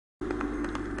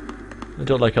I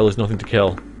don't like how there's nothing to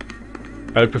kill.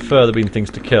 I would prefer there being things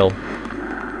to kill,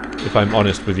 if I'm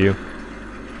honest with you.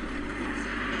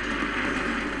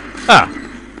 Ah!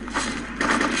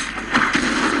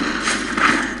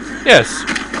 Yes!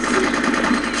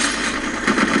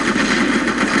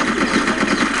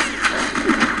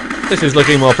 This is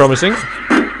looking more promising.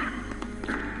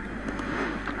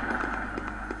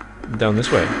 Down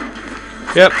this way.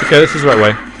 Yep, okay, this is the right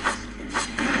way.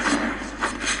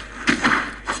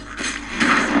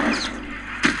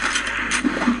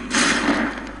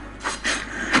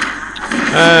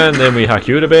 And then we hack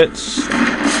you in a bit.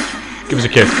 Give us a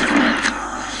kiss.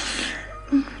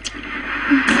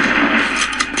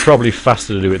 Probably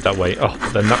faster to do it that way. Oh,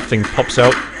 but then that thing pops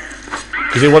out.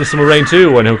 Because it wants some rain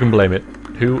too, and who can blame it?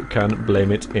 Who can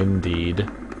blame it indeed?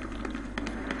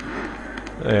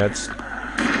 Yeah, it's...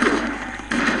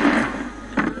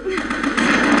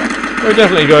 We're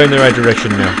definitely going in the right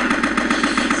direction now.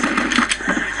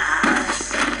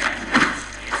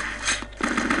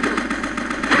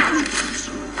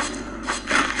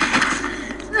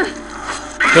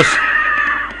 Just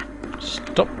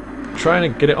stop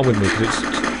trying to get it on with me, because it's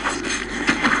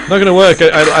not going to work.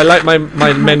 I like my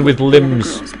men with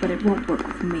limbs. Girls, but it won't work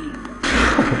with me.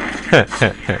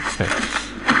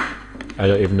 I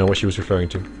don't even know what she was referring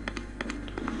to.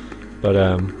 But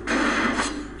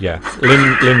yeah,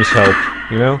 limbs help,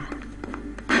 you know.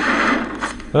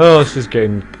 Oh, this is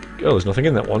getting. Oh, there's nothing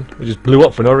in that one. It just blew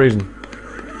up for no reason.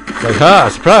 Like, ha!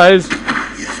 Surprise!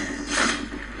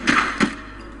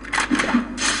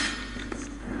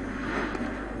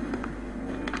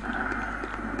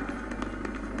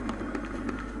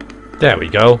 There we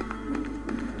go.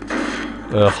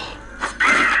 Ugh.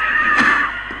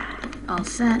 All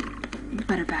set.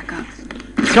 Better back up.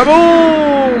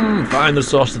 Kaboom! Find the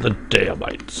source of the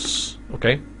Daemites.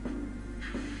 Okay.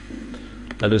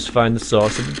 Let us find the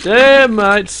source of the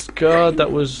Daemites. God,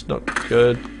 that was not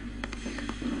good.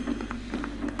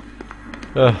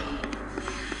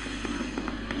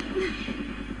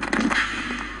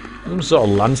 Some sort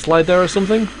of landslide there or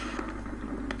something?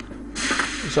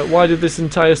 So why did this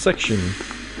entire section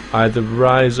either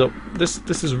rise up? This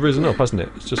has risen up, hasn't it?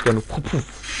 It's just gone.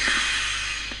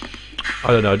 I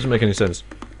don't know. It doesn't make any sense.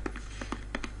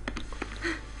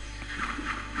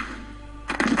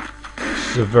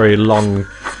 This is a very long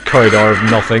corridor of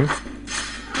nothing.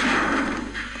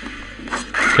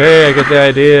 Okay, I get the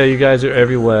idea. You guys are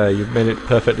everywhere. You've made it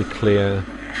perfectly clear.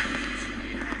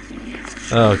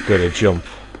 Oh, good, a jump.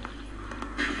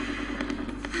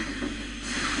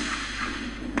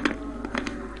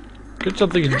 Good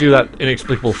something to do that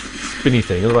inexplicable spinny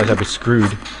thing, otherwise I'd be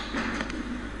screwed.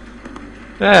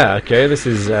 Ah, okay, this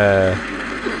is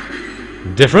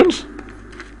different.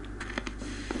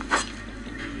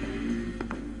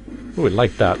 Ooh, I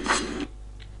like that.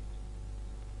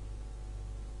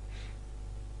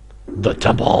 The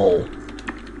temple!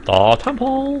 The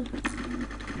temple!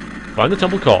 Find the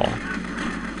temple core.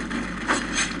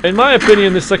 In my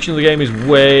opinion, this section of the game is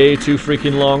way too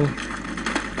freaking long.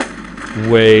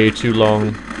 Way too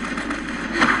long.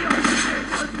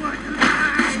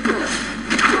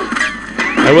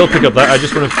 I will pick up that. I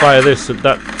just want to fire this at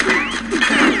that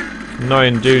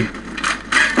annoying dude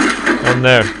on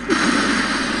there.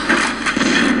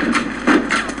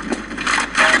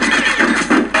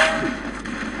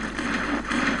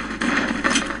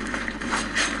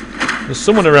 There's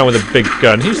someone around with a big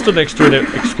gun. He's stood next to an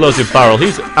explosive barrel.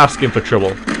 He's asking for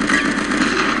trouble.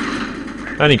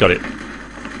 And he got it.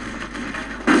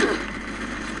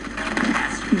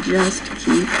 Just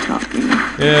keep talking.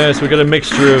 Yes, we got a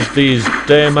mixture of these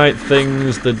Daemite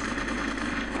things, the...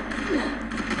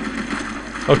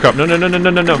 Oh crap, no.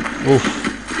 Oof.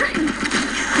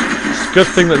 It's a good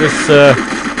thing that this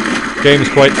game is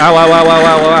quite... Ow,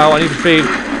 I need to feed.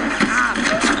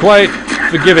 It's quite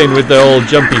forgiving with the old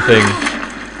jumpy thing.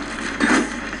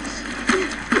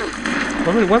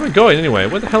 Where am I going anyway?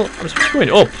 Where the hell? I'm supposed to be going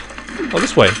up. Oh,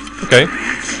 this way. Okay.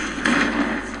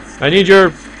 I need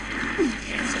your...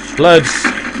 bloods.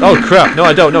 Oh crap, no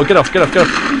I don't, no, get off.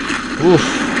 Oof.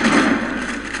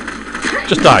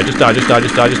 Just die. You can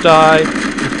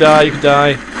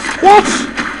die. What?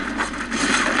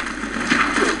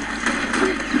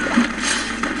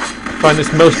 I find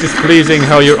this most displeasing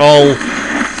how you're all...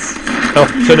 Oh,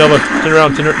 turn around.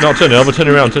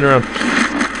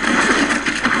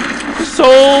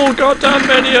 So goddamn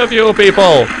many of you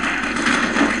people!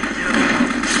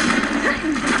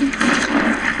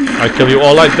 I kill you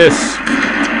all like this.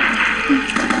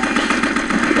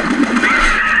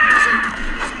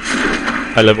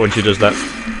 I love it when she does that.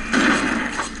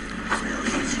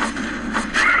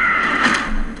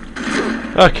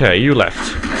 Okay, you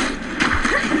left.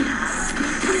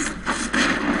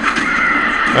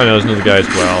 Oh no, there's another guy as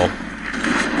well.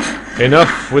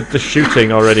 Enough with the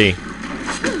shooting already.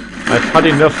 I've had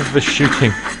enough of the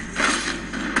shooting.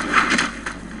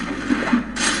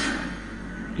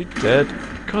 You dead?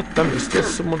 God damn it, there's still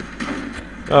someone.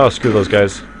 Oh, screw those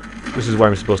guys. This is where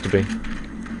I'm supposed to be.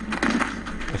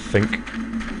 I think.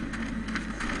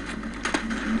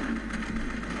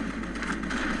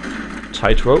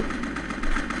 Tightrope.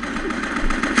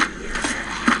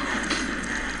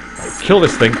 Kill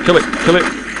this thing. Kill it. Kill it.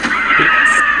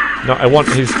 No, I want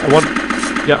his. I want.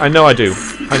 Yeah, I know I do.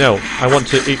 I know. I want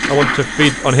to eat. I want to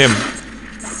feed on him.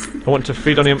 I want to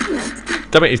feed on him.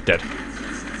 Damn it, he's dead.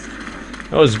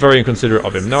 That was very inconsiderate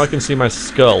of him. Now I can see my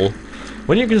skull.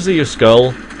 When you can see your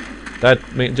skull, that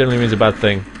generally means a bad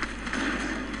thing.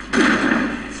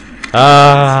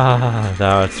 Ah,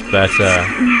 that's better.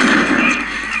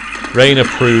 Rain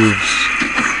approves.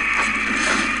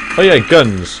 Oh yeah,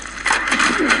 guns.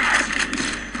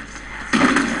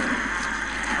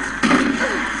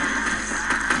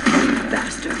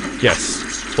 Yes,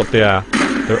 that's what they are.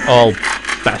 They're all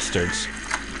bastards.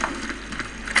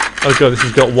 Oh god, this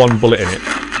has got one bullet in it.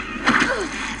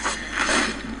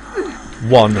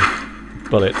 One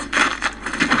bullet.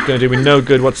 It's gonna do me no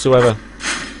good whatsoever.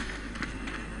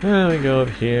 There we go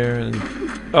over here and...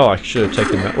 Oh, I should have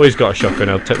taken that. Oh, he's got a shotgun.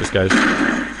 I'll take this guy's.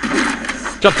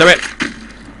 Jump to it!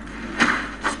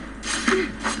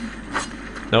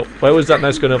 No, where was that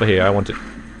nice gun over here? I want it.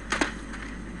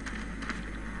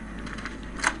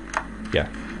 Yeah.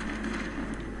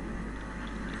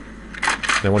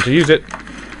 I want to use it.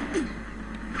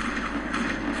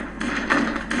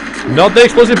 Not the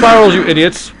explosive barrels, you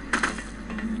idiots!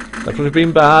 That would have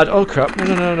been bad. Oh crap,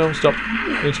 no, stop.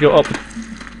 I need to go up.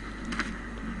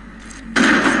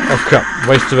 Oh crap,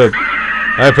 waste of a...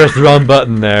 I pressed the wrong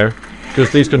button there.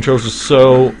 Because these controls are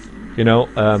so, you know,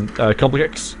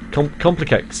 complex,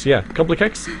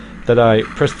 that I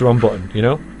pressed the wrong button, you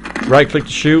know? Right click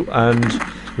to shoot and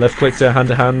left click to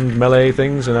hand-to-hand melee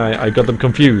things, and I got them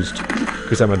confused.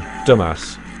 Because I'm a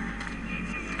dumbass.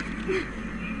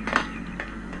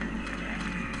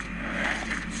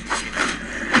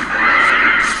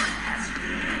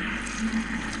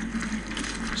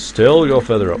 Still go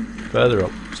further up.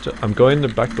 Still, I'm going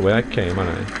back the way I came,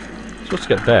 aren't I? I'm supposed to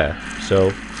get there,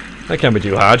 so that can't be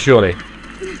too hard, surely.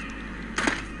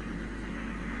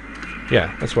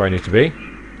 Yeah, that's where I need to be.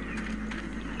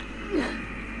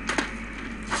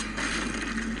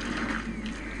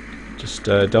 Just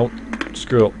don't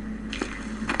screw up.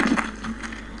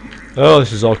 Oh,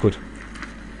 this is awkward.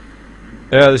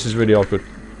 Yeah, this is really awkward.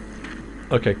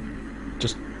 Okay,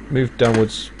 just move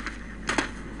downwards.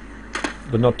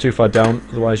 But not too far down,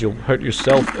 otherwise you'll hurt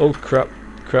yourself. Oh crap,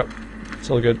 crap. It's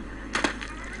all good.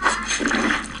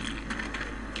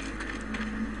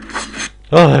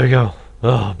 Oh, there we go.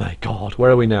 Oh my god,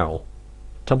 where are we now?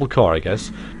 Temple core, I guess.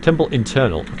 Temple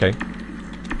internal, okay.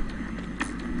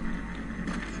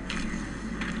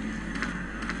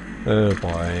 Oh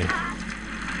boy.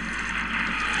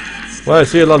 Well, I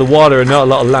see a lot of water and not a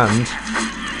lot of land.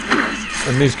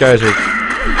 And these guys are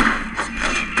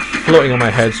floating on my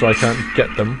head, so I can't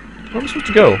get them. Where am I supposed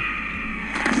to go?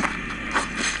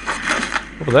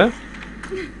 Over there?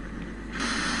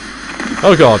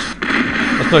 Oh god.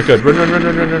 That's not good. Run.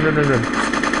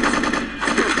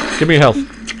 Give me your health.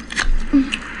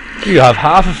 You have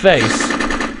half a face.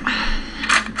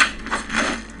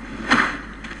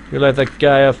 You're like that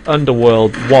guy of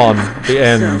Underworld 1, the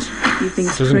end. So,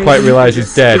 doesn't quite realise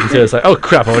he's dead until it's like, oh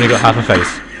crap, I've only got half a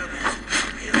face.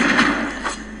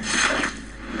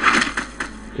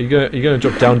 Are you gonna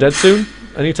drop down dead soon?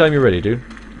 Anytime you're ready, dude.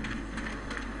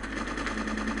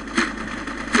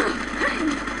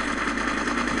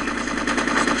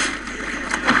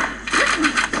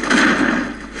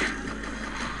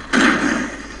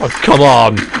 Oh come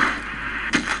on!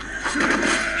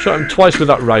 Shot him twice with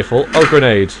that rifle. Oh,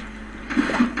 grenade.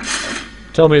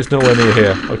 Tell me it's nowhere near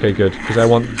here. Okay, good, because I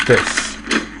want this.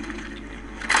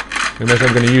 Unless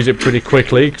I'm going to use it pretty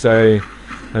quickly, because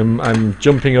I'm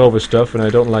jumping over stuff and I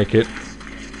don't like it.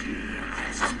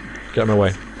 Get out of my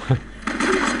way.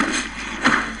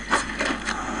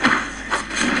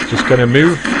 Just going to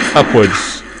move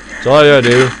upwards. That's all I gotta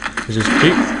do is just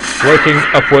keep working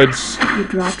upwards. You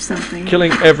dropped something.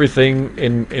 Killing everything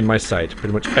in my sight.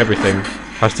 Pretty much everything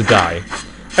has to die.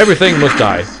 Everything must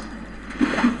die.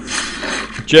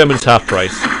 German's half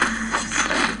price.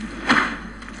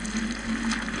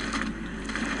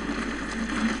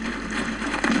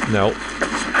 No.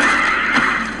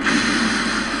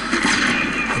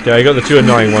 Okay, I got the two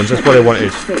annoying ones. That's what I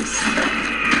wanted.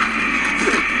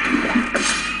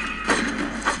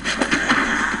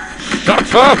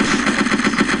 Shut up!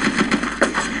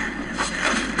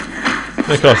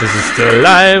 Of course, this is still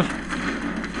alive.